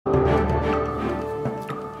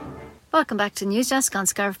Welcome back to News Desk on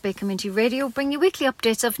Scariff Bay Community Radio, bringing you weekly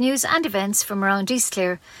updates of news and events from around East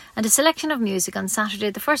Clare and a selection of music on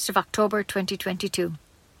Saturday the 1st of October 2022.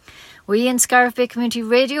 We in Scariff Bay Community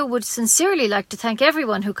Radio would sincerely like to thank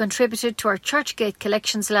everyone who contributed to our Churchgate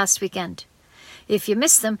collections last weekend. If you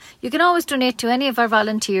missed them, you can always donate to any of our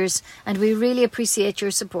volunteers and we really appreciate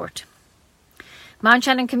your support. Mount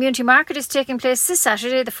Shannon Community Market is taking place this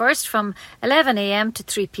Saturday the 1st from 11 a.m. to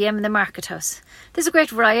 3 p.m. in the Market House. There's a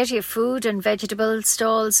great variety of food and vegetable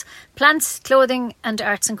stalls, plants, clothing and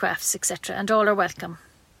arts and crafts, etc. and all are welcome.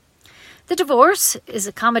 The Divorce is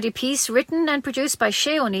a comedy piece written and produced by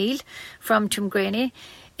Shay O'Neill from Tumgraney.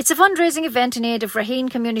 It's a fundraising event in aid of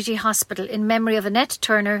Raheen Community Hospital in memory of Annette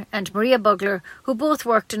Turner and Maria Bugler, who both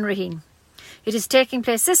worked in Raheen. It is taking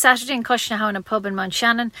place this Saturday in Cushnahouna Pub in Mount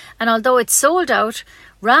Shannon, and although it's sold out,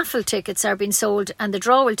 raffle tickets are being sold and the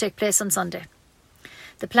draw will take place on Sunday.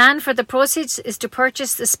 The plan for the proceeds is to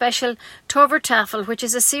purchase the special Tover Tafel, which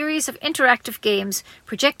is a series of interactive games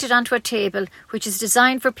projected onto a table which is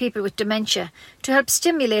designed for people with dementia to help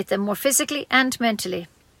stimulate them more physically and mentally.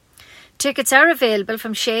 Tickets are available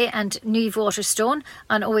from Shay and Niamh Waterstone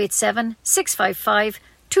on 087 655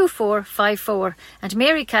 2454 and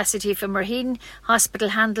Mary Cassidy from Raheen Hospital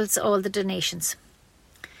handles all the donations.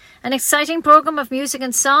 An exciting programme of music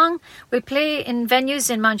and song will play in venues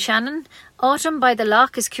in Mount Shannon. Autumn by the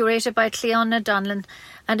Loch is curated by Cleona Donlan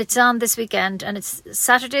and it's on this weekend, and it's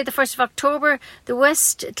Saturday the 1st of October. The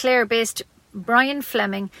West Clare based Brian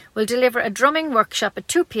Fleming will deliver a drumming workshop at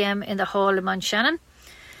 2 p.m. in the Hall of Mount Shannon.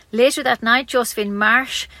 Later that night, Josephine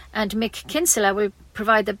Marsh and Mick Kinsella will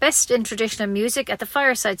provide the best in traditional music at the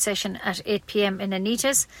fireside session at 8 p.m. in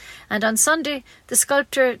Anita's. And on Sunday, the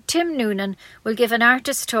sculptor Tim Noonan will give an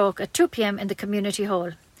artist talk at 2 p.m. in the community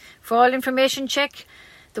hall. For all information, check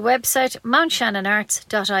the website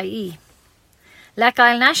mountshannonarts.ie. Lack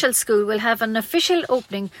Isle National School will have an official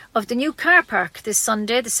opening of the new car park this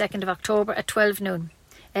Sunday, the 2nd of October at 12 noon.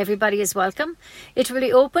 Everybody is welcome. It will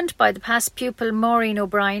be opened by the past pupil Maureen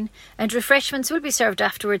O'Brien and refreshments will be served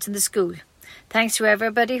afterwards in the school. Thanks to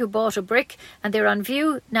everybody who bought a brick and they're on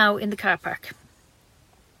view now in the car park.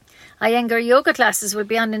 Iyengar yoga classes will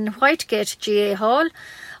be on in Whitegate GA Hall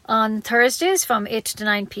on Thursdays from 8 to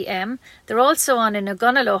 9 p.m. They're also on in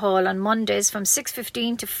Ogunalow Hall on Mondays from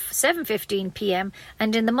 6:15 to 7:15 p.m.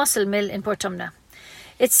 and in the Muscle Mill in Portumna.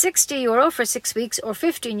 It's €60 for 6 weeks or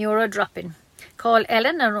 €15 drop-in. Call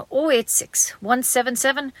Ellen on 086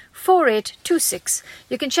 177 4826.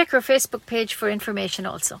 You can check her Facebook page for information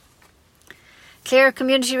also. Clare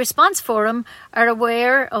Community Response Forum are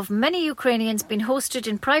aware of many Ukrainians being hosted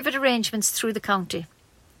in private arrangements through the county.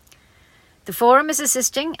 The forum is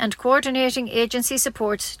assisting and coordinating agency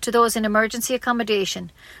support to those in emergency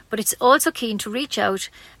accommodation, but it's also keen to reach out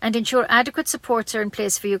and ensure adequate supports are in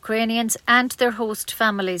place for Ukrainians and their host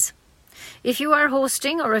families. If you are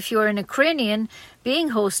hosting or if you are an Ukrainian being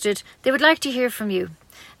hosted, they would like to hear from you,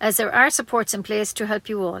 as there are supports in place to help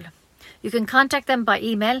you all. You can contact them by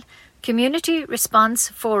email,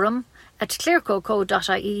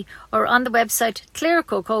 communityresponseforum@clarecoco.ie or on the website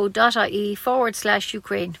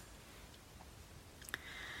clarecoco.ie/Ukraine.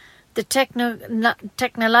 The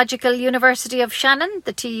Technological University of Shannon,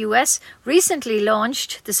 the TUS, recently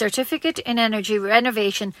launched the Certificate in Energy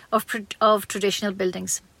Renovation of Traditional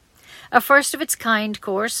Buildings. A first-of-its-kind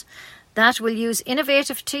course that will use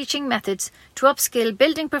innovative teaching methods to upskill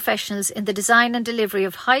building professionals in the design and delivery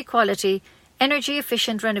of high-quality,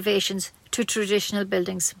 energy-efficient renovations to traditional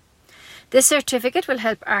buildings. This certificate will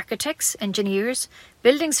help architects, engineers,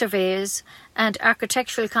 building surveyors and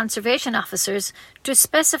architectural conservation officers to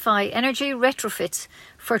specify energy retrofits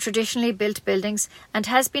for traditionally built buildings and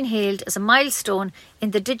has been hailed as a milestone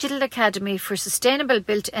in the Digital Academy for Sustainable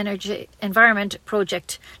Built Energy Environment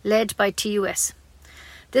project led by TUS.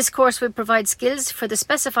 This course will provide skills for the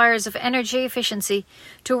specifiers of energy efficiency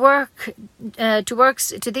to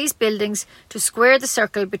these buildings to square the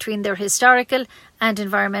circle between their historical and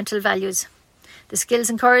environmental values. The skills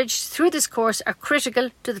encouraged through this course are critical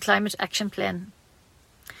to the Climate Action Plan.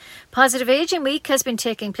 Positive Ageing Week has been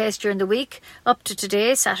taking place during the week up to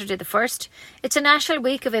today, Saturday the 1st. It's a national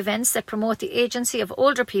week of events that promote the agency of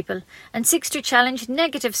older people and seeks to challenge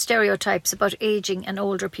negative stereotypes about ageing and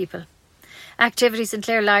older people. Activities in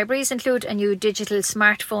Clare Libraries include a new digital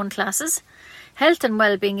smartphone classes, health and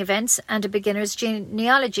wellbeing events and a beginner's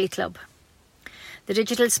genealogy club. The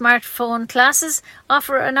digital smartphone classes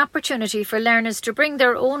offer an opportunity for learners to bring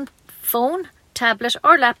their own phone, tablet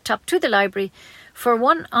or laptop to the library for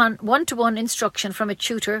one-to-one instruction from a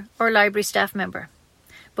tutor or library staff member.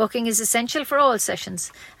 Booking is essential for all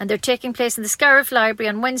sessions, and they're taking place in the Scariff Library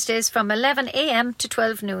on Wednesdays from 11 a.m. to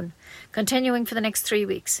 12 noon, continuing for the next 3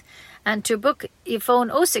 weeks. And to book, you phone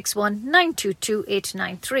 061 922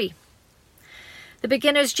 893. The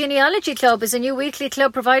Beginners Genealogy Club is a new weekly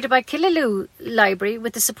club provided by Killaloe Library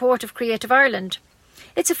with the support of Creative Ireland.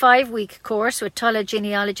 It's a 5-week course with Tulla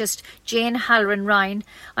genealogist Jane Halloran Ryan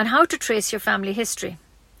on how to trace your family history.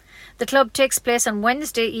 The club takes place on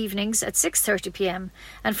Wednesday evenings at 6:30 p.m.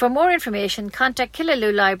 and for more information contact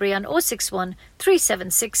Killaloe Library on 061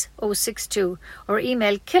 376 062 or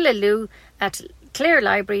email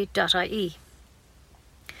killaloe@clarelibrary.ie.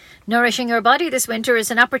 Nourishing your body this winter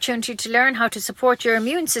is an opportunity to learn how to support your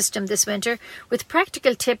immune system this winter with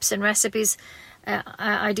practical tips and recipes,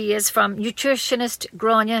 ideas from nutritionist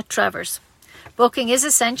Grania Travers. Booking is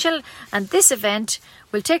essential, and this event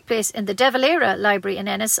will take place in the De Valera Library in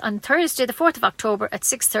Ennis on Thursday the 4th of October at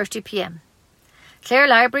 6:30 p.m. Clare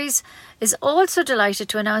Libraries is also delighted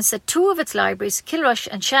to announce that 2 of its libraries, Kilrush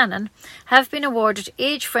and Shannon, have been awarded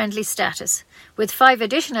age-friendly status, with 5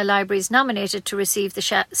 additional libraries nominated to receive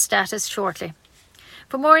the status shortly.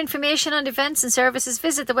 For more information on events and services,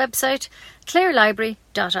 visit the website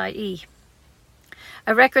clarelibrary.ie.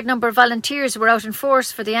 A record number of volunteers were out in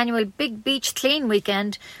force for the annual Big Beach Clean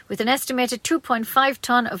weekend, with an estimated 2.5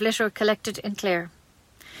 tonne of litter collected in Clare.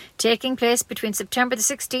 Taking place between September the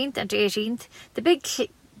 16th and 18th, the Big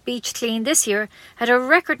Beach Clean this year had a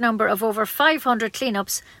record number of over 500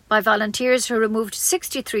 clean-ups by volunteers who removed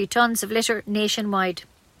 63 tonnes of litter nationwide.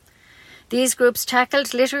 These groups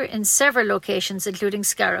tackled litter in several locations, including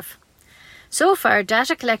Scariff. So far,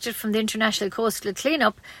 data collected from the International Coastal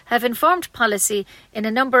Cleanup have informed policy in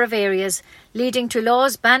a number of areas, leading to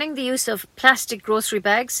laws banning the use of plastic grocery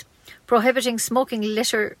bags, prohibiting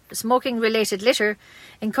smoking-related litter,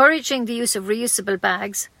 encouraging the use of reusable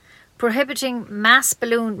bags, prohibiting mass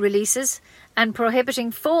balloon releases, and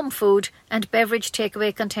prohibiting foam food and beverage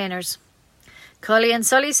takeaway containers. Cully and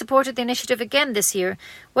Sully supported the initiative again this year.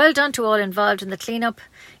 Well done to all involved in the clean-up.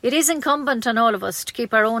 It is incumbent on all of us to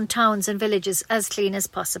keep our own towns and villages as clean as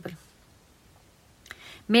possible.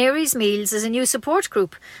 Mary's Meals is a new support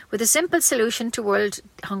group with a simple solution to world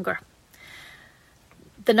hunger.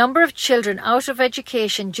 The number of children out of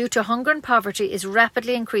education due to hunger and poverty is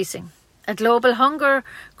rapidly increasing. A global hunger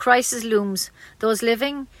crisis looms. Those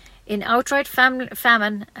living in outright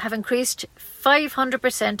famine have increased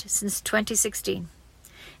 500% since 2016.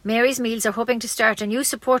 Mary's Meals are hoping to start a new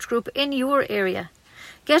support group in your area.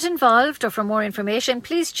 Get involved, or for more information,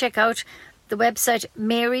 please check out the website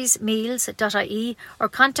marysmeals.ie or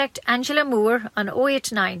contact Angela Moore on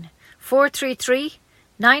 089 433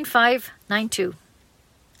 9592.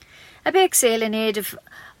 A bake sale in aid of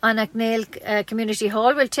Annagnail Community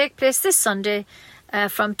Hall will take place this Sunday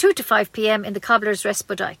from 2 to 5 p.m. in the Cobbler's Rest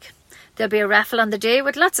Bodyke. There'll be a raffle on the day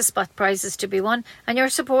with lots of spot prizes to be won, and your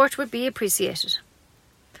support would be appreciated.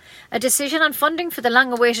 A decision on funding for the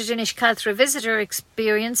long-awaited Inishcaltra Visitor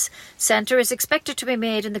Experience Centre is expected to be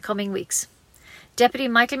made in the coming weeks. Deputy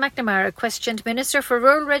Michael McNamara questioned Minister for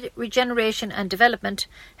Rural Regeneration and Development,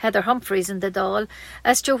 Heather Humphreys, in the Dáil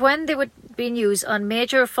as to when they would be used on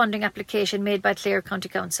major funding application made by Clare County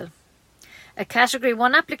Council. A Category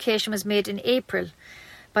 1 application was made in April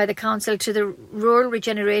by the Council to the Rural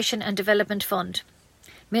Regeneration and Development Fund.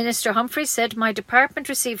 Minister Humphreys said, "My department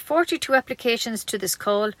received 42 applications to this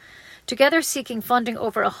call, together seeking funding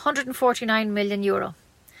over €149 million.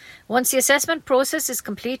 Once the assessment process is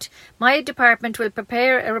complete, my department will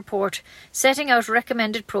prepare a report setting out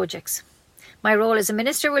recommended projects. My role as a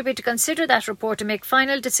minister will be to consider that report and make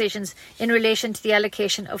final decisions in relation to the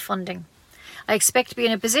allocation of funding. I expect to be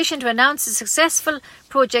in a position to announce the successful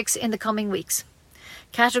projects in the coming weeks.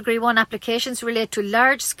 Category 1 applications relate to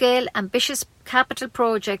large-scale, ambitious capital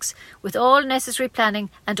projects with all necessary planning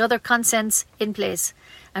and other consents in place,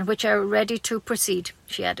 and which are ready to proceed,"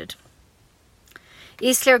 she added.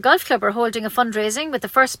 East Clare Golf Club are holding a fundraising with the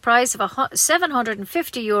first prize of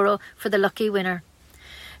 €750 for the lucky winner.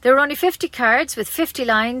 There are only 50 cards with 50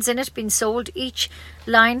 lines in it being sold, each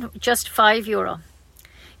line just €5.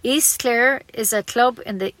 East Clare is a club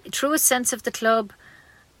in the truest sense of the club,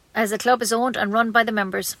 as the club is owned and run by the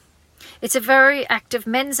members. It's a very active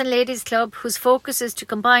men's and ladies club whose focus is to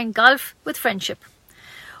combine golf with friendship.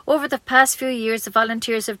 Over the past few years, the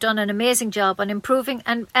volunteers have done an amazing job on improving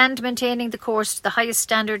and maintaining the course to the highest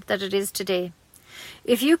standard that it is today.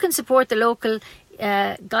 If you can support the local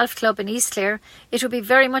golf club in East Clare, it will be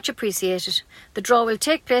very much appreciated. The draw will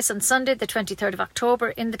take place on Sunday the 23rd of October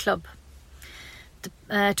in the club.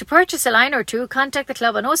 To purchase a line or two, contact the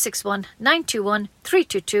club on 061 921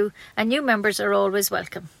 322, and new members are always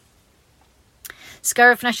welcome.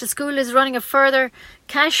 Scariff National School is running a further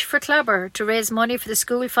Cash for Clobber to raise money for the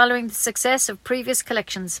school following the success of previous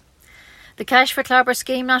collections. The Cash for Clobber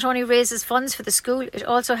scheme not only raises funds for the school, it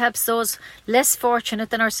also helps those less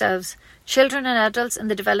fortunate than ourselves, children and adults in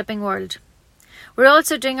the developing world. We're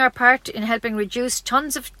also doing our part in helping reduce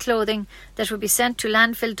tons of clothing that would be sent to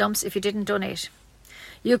landfill dumps if you didn't donate.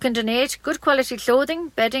 You can donate good quality clothing,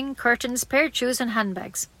 bedding, curtains, paired shoes and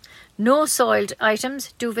handbags. No soiled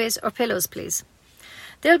items, duvets or pillows, please.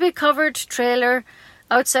 There'll be a covered trailer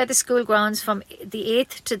outside the school grounds from the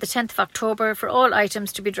 8th to the 10th of October for all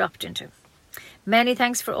items to be dropped into. Many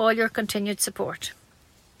thanks for all your continued support.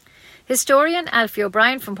 Historian Alfie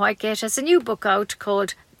O'Brien from Whitegate has a new book out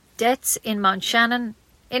called Deaths in Mount Shannon,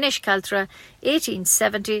 Inishcaltra,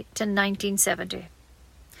 1870 to 1970.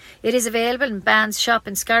 It is available in Band's shop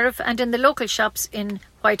in Scariff and in the local shops in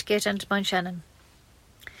Whitegate and Mount Shannon.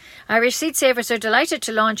 Irish Seed Savers are delighted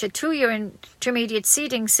to launch a 2-year intermediate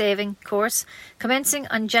seeding saving course commencing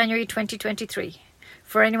on January 2023.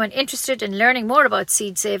 For anyone interested in learning more about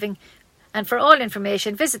seed saving and for all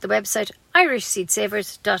information, visit the website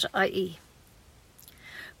irishseedsavers.ie.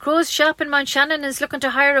 Crow's Shop in Mount Shannon is looking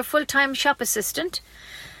to hire a full-time shop assistant.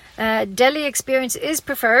 Deli experience is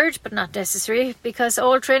preferred but not necessary because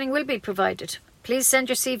all training will be provided. Please send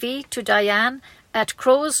your CV to Diane at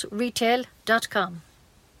crowsretail.com.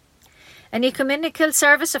 An ecumenical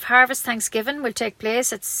service of Harvest Thanksgiving will take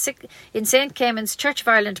place in St. Caimin's Church of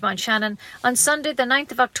Ireland, Mount Shannon on Sunday the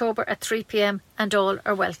 9th of October at 3 p.m. and all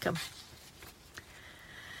are welcome.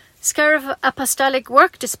 Scariff Apostolic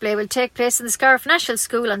Work Display will take place in the Scariff National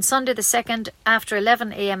School on Sunday the 2nd after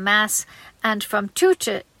 11 a.m. Mass and from 2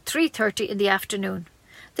 to 3:30 in the afternoon.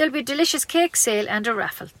 There will be a delicious cake sale and a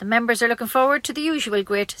raffle. The members are looking forward to the usual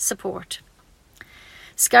great support.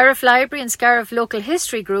 Scariff Library and Scariff Local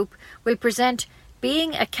History Group will present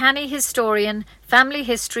Being a Canny Historian, Family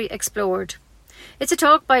History Explored. It's a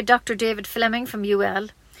talk by Dr. David Fleming from UL.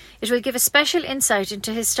 It will give a special insight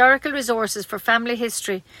into historical resources for family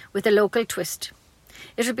history with a local twist.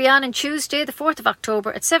 It will be on Tuesday the 4th of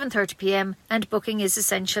October at 7:30 p.m. and booking is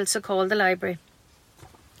essential, so call the library.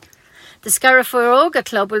 The Scariff Foróga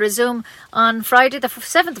Club will resume on Friday the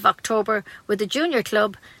 7th of October with the Junior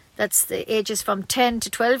Club, that's the ages from 10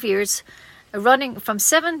 to 12 years, running from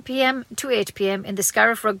 7 p.m. to 8 p.m. in the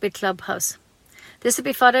Scariff Rugby Club House. This will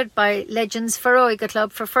be followed by Legends Foróga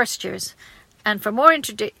Club for first years. And for more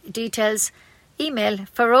details, email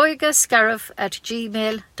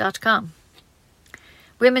forógascariff@gmail.com.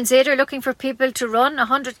 Women's Aid are looking for people to run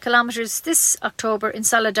 100 kilometres this October in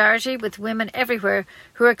solidarity with women everywhere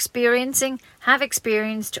who are experiencing, have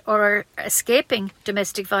experienced or are escaping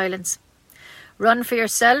domestic violence. Run for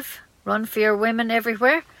yourself, run for your women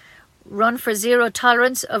everywhere, run for zero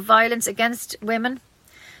tolerance of violence against women.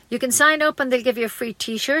 You can sign up and they'll give you a free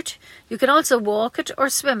t-shirt. You can also walk it or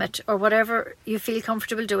swim it or whatever you feel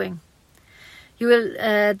comfortable doing.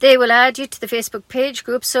 They will add you to the Facebook page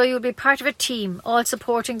group so you'll be part of a team all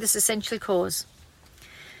supporting this essential cause.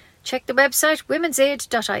 Check the website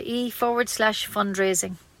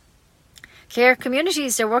womensaid.ie/fundraising. Clare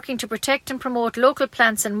communities are working to protect and promote local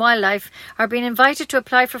plants and wildlife are being invited to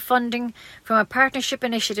apply for funding from a partnership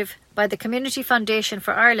initiative by the Community Foundation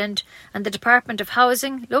for Ireland and the Department of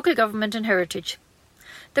Housing, Local Government and Heritage.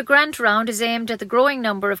 The grant round is aimed at the growing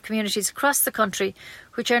number of communities across the country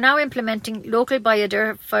which are now implementing local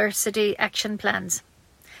biodiversity action plans.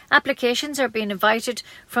 Applications are being invited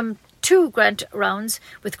from 2 grant rounds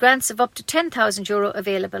with grants of up to €10,000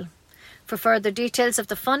 available. For further details of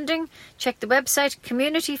the funding, check the website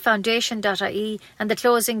communityfoundation.ie and the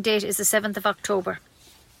closing date is the 7th of October.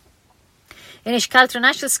 Inishcaltra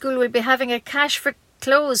National School will be having a Cash for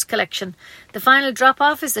Clothes collection. The final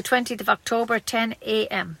drop-off is the 20th of October at 10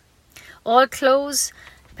 a.m. All clothes,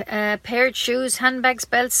 paired shoes, handbags,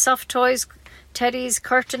 belts, soft toys, teddies,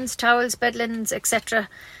 curtains, towels, bed linens, etc.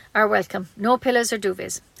 are welcome. No pillows or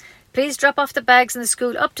duvets. Please drop off the bags in the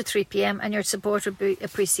school up to 3 p.m. and your support would be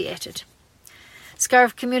appreciated.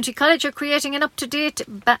 Scariff Community College are creating an up-to-date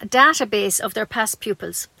database of their past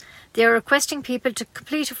pupils. They are requesting people to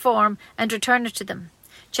complete a form and return it to them.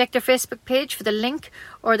 Check their Facebook page for the link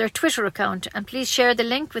or their Twitter account and please share the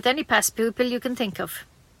link with any past pupil you can think of.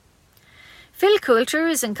 Phil Coulter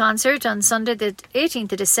is in concert on Sunday the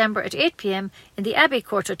 18th of December at 8 p.m. in the Abbey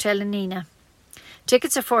Court Hotel in Neenah.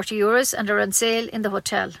 Tickets are €40 and are on sale in the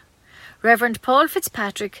hotel. Reverend Paul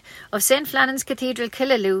Fitzpatrick of St. Flannan's Cathedral,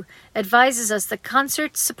 Killaloe, advises us the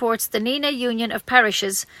concert supports the Neenah Union of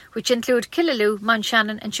Parishes, which include Killaloe, Mount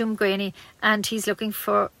Shannon and Tuamgraney, and he's looking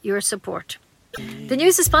for your support. The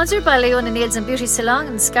news is sponsored by Leona Nails and Beauty Salon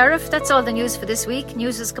in Scariff. That's all the news for this week.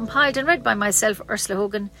 News is compiled and read by myself, Ursula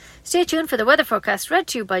Hogan. Stay tuned for the weather forecast read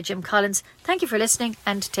to you by Jim Collins. Thank you for listening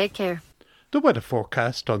and take care. The weather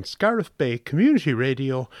forecast on Scariff Bay Community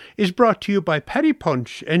Radio is brought to you by Paddy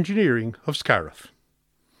Punch Engineering of Scariff.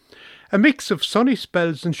 A mix of sunny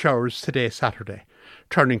spells and showers today, Saturday,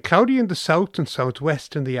 turning cloudy in the south and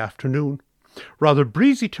southwest in the afternoon. Rather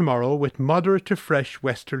breezy tomorrow with moderate to fresh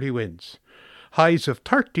westerly winds. Highs of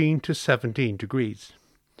 13 to 17 degrees.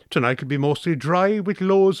 Tonight will be mostly dry with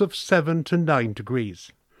lows of 7 to 9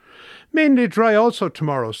 degrees. Mainly dry also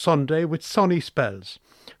tomorrow, Sunday, with sunny spells.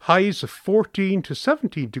 Highs of 14 to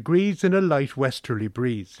 17 degrees in a light westerly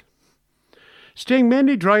breeze. Staying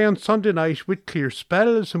mainly dry on Sunday night with clear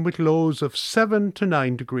spells and with lows of 7 to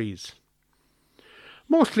 9 degrees.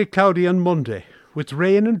 Mostly cloudy on Monday, with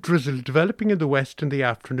rain and drizzle developing in the west in the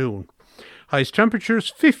afternoon. Highest temperatures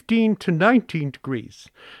 15 to 19 degrees.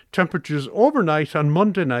 Temperatures overnight on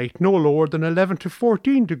Monday night no lower than 11 to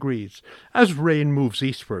 14 degrees as rain moves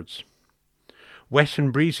eastwards. Wet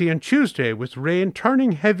and breezy on Tuesday with rain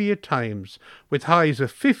turning heavy at times with highs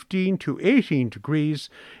of 15 to 18 degrees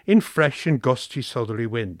in fresh and gusty southerly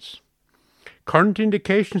winds. Current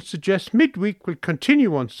indications suggest midweek will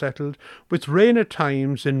continue unsettled with rain at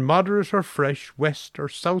times in moderate or fresh west or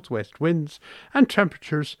southwest winds and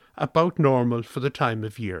temperatures about normal for the time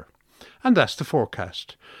of year. And that's the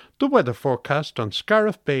forecast. The weather forecast on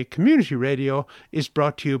Scariff Bay Community Radio is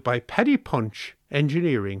brought to you by Paddy Punch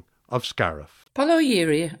Engineering of Scariff. Palo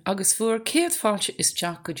Yeri agus fuair céad fáilte is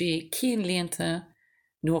teach go dtí cían líonta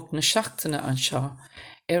nuach na seachtaine anseo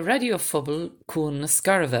radiofobal cún na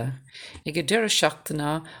Scarve ag go deire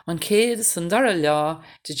seachtaine an céad san dara lá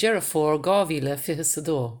de deire fór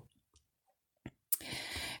 2022.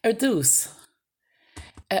 Dús.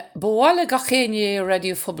 Bhála gachéine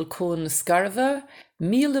radiofobal cún na Scarve,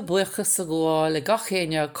 míle buchas a gháil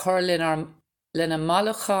gachéine Corlin lena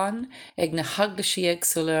Malachan ag na haglaisí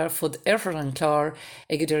agsúlar fud an clár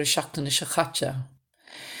ag go deire seachtaine se chatte.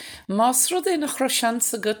 Más rud é na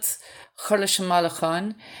chroisiansa gut churla se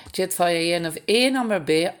Malachan, déad fá dhéanamh éon amar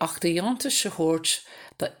bé ach de dionta se thuirt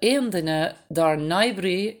da éon duine dar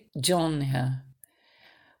naibrí Johnnithe.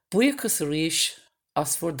 Buchas a ríis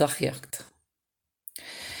as fuair dachíocht.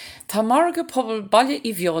 Tá marga pobl baile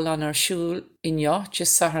I bheolan ar siúl inneo de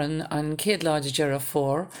saharan an céad láide deire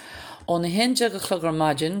fór, ón na hinge go chlog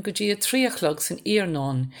maidin go dtí a tríochlog san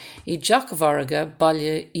Iarnón I deachmharga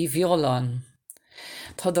baile I bheolan.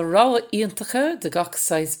 Tá do rá iontacha de gach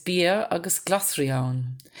sais bia agus glasrí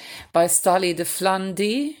ann. Ba stalí de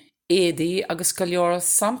Flandí, édí agus go leor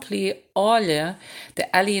samplaí áile de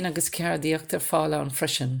eilíonn agus ceardíocht ar fála an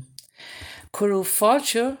freisin. Curú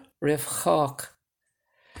fáilte rih chách.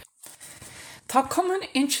 Tá cumann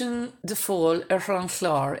intin de fóil ar an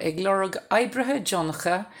chláir ag lorg aibrithe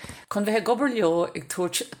Jonnacha chun bheith gobar leo ag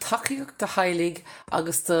tuairt tacaíocht de heilig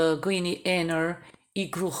agus de gcuoine éonar I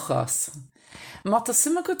grúchas. Má tá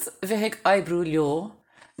simagad bheith ag aibrú leo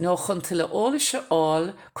nó chun tuile ólaise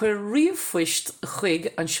áil chuir riomhfuist chuig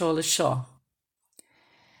an seola seo.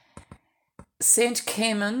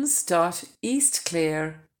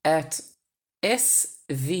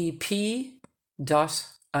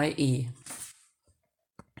 stcaymansdot.eastclair@svp.ie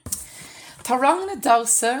Tá rang na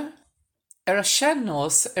dása ar a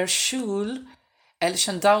seanós ar siúl leis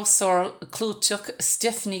an dásár clúteach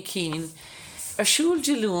Stephanie Keane ar siúl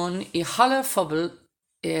de lún I hala phobal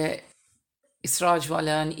is ráidhváile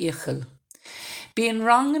an íochail. Bíonn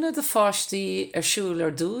rangana de fáistí ar siúl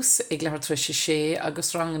ar dús ag lear tríse sé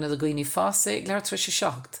agus rangana de gcuoine fása ag lear tríse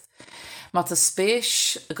seacht. Má tá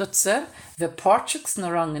spéis agutsa bheith páirteachs na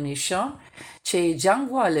ranganí seo, sé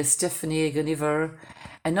deanghváile Stephanie ag an ihar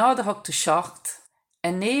a nád a thugta seacht, a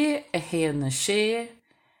né a héan na sé,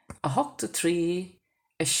 a thugta trí,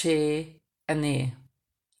 a sé, a né.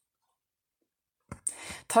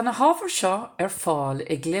 Tá na hábhar seo ar fáil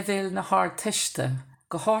ag leibhéal na thar teiste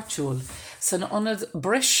go háitiúil san ionad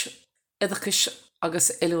bris idachais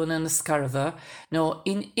agus Ilúna na Scarve nó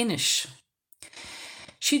in inis.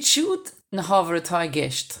 Siad siúd na hábhar atá ag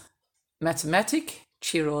gceist, matematic,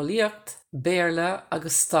 tíreolaíocht, béarla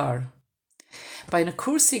agus star. Ba na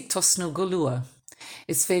cuasaigh tosnú go lua,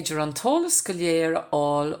 is féidir an tólas go léir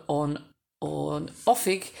áil ón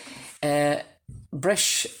ophig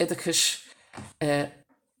bris idachais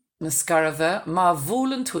na Scarve má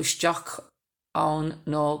bhúlann tú isteach ann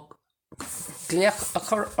nó gléach a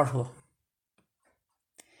chur orthu.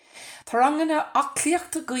 Tá rangana ach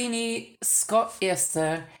clíochta gcuoine Scott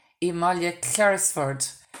éasta I Maile Claresford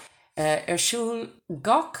Siúl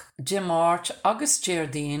gach Jimart agus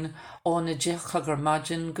Jardín ó na Cogar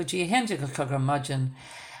Maidin go dtí hen Cogar Maidin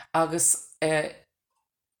agus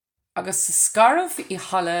scarf I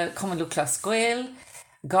hala Cumann Lúthchleas Gael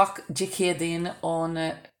gach Jicéadín ó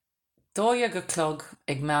na dóia go clog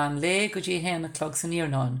ag meán le go dtí hen na clog san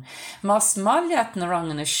Iarnán. Mas má leat na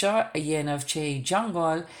rangan seo a dhéanamh sé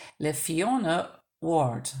Jeangáil le Fiona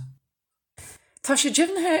Ward. Tá sé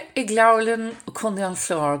dibhnithe ag leabharlann chun an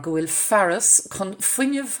chlár go bhfuil fearas chun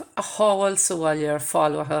fuinneamh a hábhail sa bhaile ar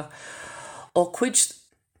fáilmhatha ó cuid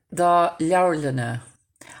dá leabharlanna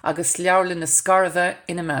agus leabharlanna scarfa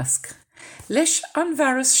ina measc. Leis an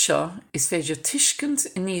bhearas seo is féidir tuiscint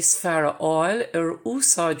níos fearr áil ar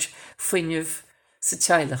úsáid fuinneamh sa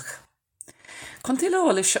teaghlach. Chun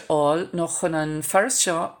tuilleáil is áil nó chun an fearas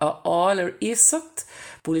seo a áil ar íosacht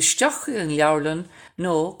bhuaisteach an leabharlann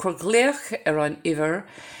nó chuir gléach ar an uimhir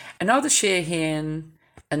a náda sé héin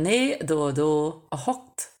a 9-2 a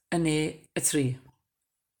 8-3.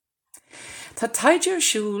 Tá taidir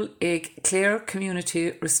siúl ag Clare Community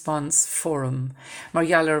Response Forum mar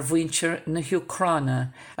gheallar bhaintear na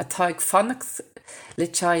Ucráine a taig fannacht le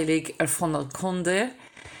teaghlaigh ar fonal conde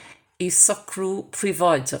I socrú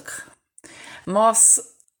príobháideach. Más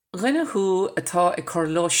rinne thu atá ag chur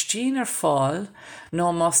lóistín ar fáil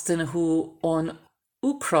nó más duine thu ón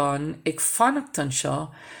Ucrán ag fannacht an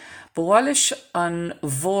seo bhuailis an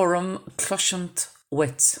bhóram cloisiant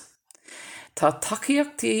wit. Tá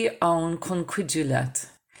tacaíochtaí ann chun cuidiú leat.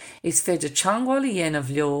 Is féidir teangáil a dhéanamh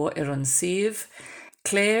leo ar an suíomh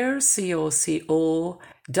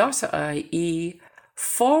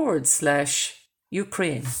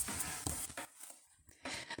clarecoco.ie/Ukraine.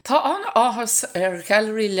 Tá an áthas ar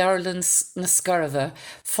Gallery Leabharlann na Scarfa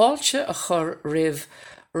fáilte a chur roimh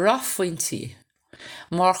rathphointí.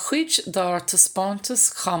 Mar chuid dar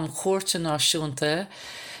taspántas cham chóirte náisiúnta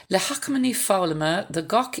le hacamaní fáilme de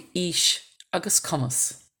gach ís agus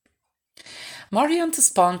cumas. Marí an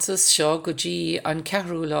taspántas seo go dtí an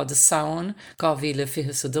 4 de Samhain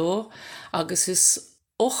 2022 agus is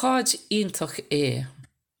ócháid iontach é.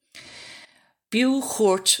 Bíú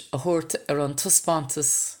chóirt a thabhairt ar an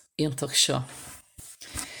taspántas iontach seo.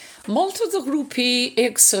 Molta do grúpaí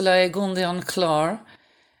éagsúla ag gcónaí an chlár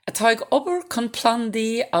atá ag obair chun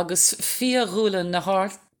plandaí agus fiadhúla na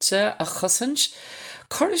háite a chosaint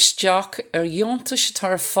chuir isteach ar dheontais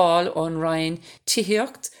tar fáil ón rainn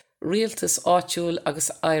tithíocht, rialtas áitiúil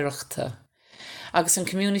agus oidhreachta. Agus an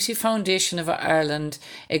Community Foundation of Ireland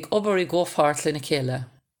ag obair I ggófart lena chéile.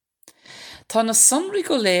 Tá na sonraí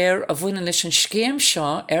go léir a bhaine leis an scéim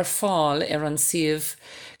seo ar fáil ar an suíomh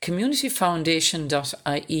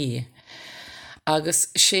communityfoundation.ie. agus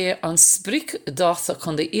sé an spric dáta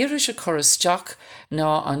chun de irische choristeach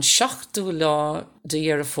ná an 7 lá de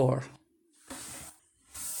dhearr fór.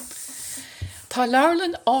 Tá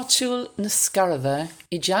leabharlann áitiúil na Scarfa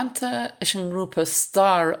I dteannta is an grúpa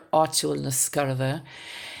Star áitiúil na Scarfa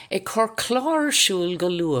ag chur chláirsúil go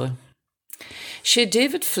luath. Sé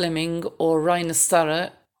David Fleming ó Ryan na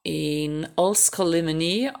Starra in Ulster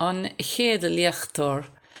Limini an chéad léachtar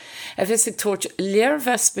a bheits ag tuairt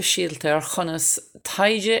léarmhespa síalta ar chunas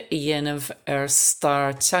taide I dhéanamh ar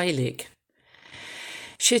Star teaghlaigh.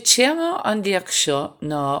 Sé téama an bhíoch seo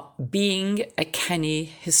ná Being a Kenny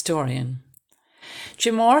Historian.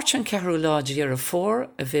 Jimart an 4 lá de dhearr fór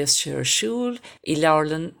a bheits sé ar siúl I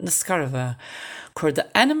leabharlann na Scarfa, chuir de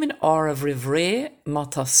enamin áramh roimh ré má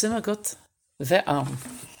tá simagat bheith ann.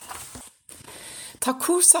 Tá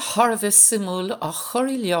cuasa Harvest simúl a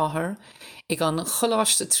choirí leathair ag an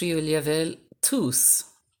choláiste tríú leibhéal tús.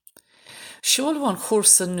 Seoladh an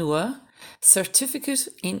chóirsa nua Certificate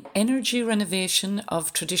in Energy Renovation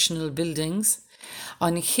of Traditional Buildings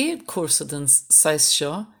an chéad cuasa den sais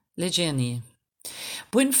seo le déanaí.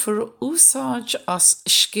 Buin for úsáid as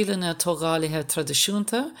scileanna tógáilethe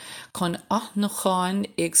tradiisiúnta chun aithneacháin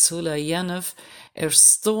éagsúla dhéanamh ar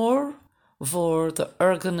stór mhór de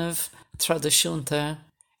organamh tradiisiúnta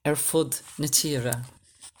ar fud na tíre.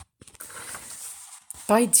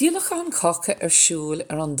 Ba díoch an cacha ar siúl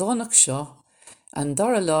ar an dónach seo an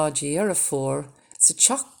dara lá de dhearr fór sa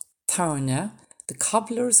teach tarne de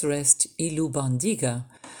Cobbler's Rest I Lúbandiga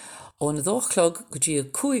ó na 2 clog go dtí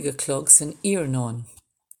 5 clog san Iarnán.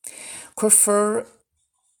 Chuir fir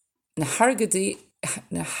na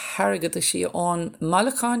hargada sí ón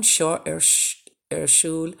malachán seo ar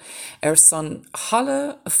siúl ar san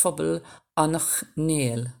hala a phobal annach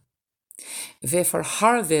néal. Bheith far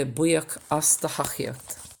Harbheith buíoch as de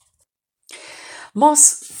hachiacht.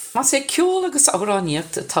 Mas é ceol agus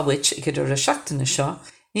áráníocht a tabhaid idir a seachtainna seo,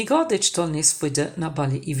 ní gáid dul níos fuide na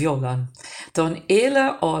bailí I bheoláin. Don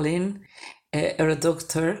éile álinn ar a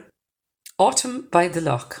dtugtar Autumn by the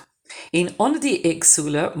Loch. Ín onadí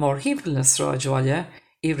éagsúla mar himpeall na sráidbhaile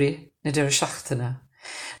i ri na deir seachtaine.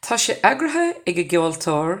 Tá sé eagraithe ag a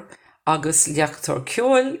gceoltóir agus leachtar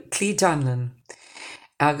ceol Clí Danlan,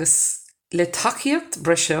 agus le tacaíocht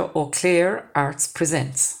breise ó Clare Arts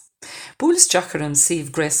Presents. Búlas deachar an Steve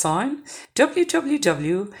Graysáin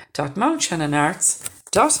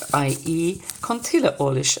www.mountshannonarts.ie chun tuile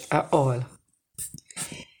eolais a fháil.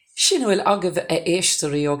 Sin bhfuil agah a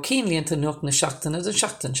éistearí ó cínlíonta nuach na seachtaine don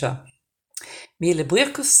seachtain seo. Míle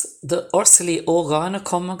buchas de orsaí ógáin a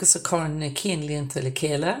com agus a corn na cínlíonta le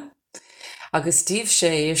céile, agus díobh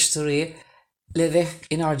sé éistearí le bheith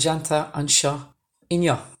in argenta an seo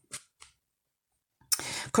inniu.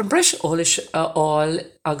 Chun breis eolais a fháil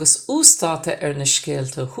agus úsáta ar na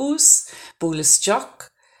scéalta thuas, búlas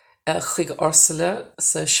deach chuig orsala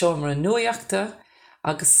sa seomra nuaachta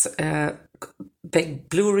agus beag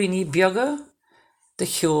blúiríní beaga de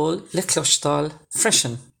cheol le clostáil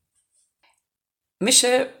freisin.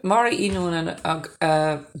 Mise mar inúna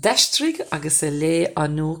deistrig agus lé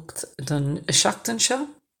anúcht don seachtain seo,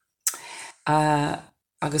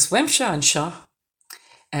 agus weimse an seo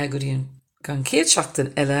go dtíon gan céad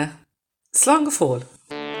seachtain eile slán go fóil.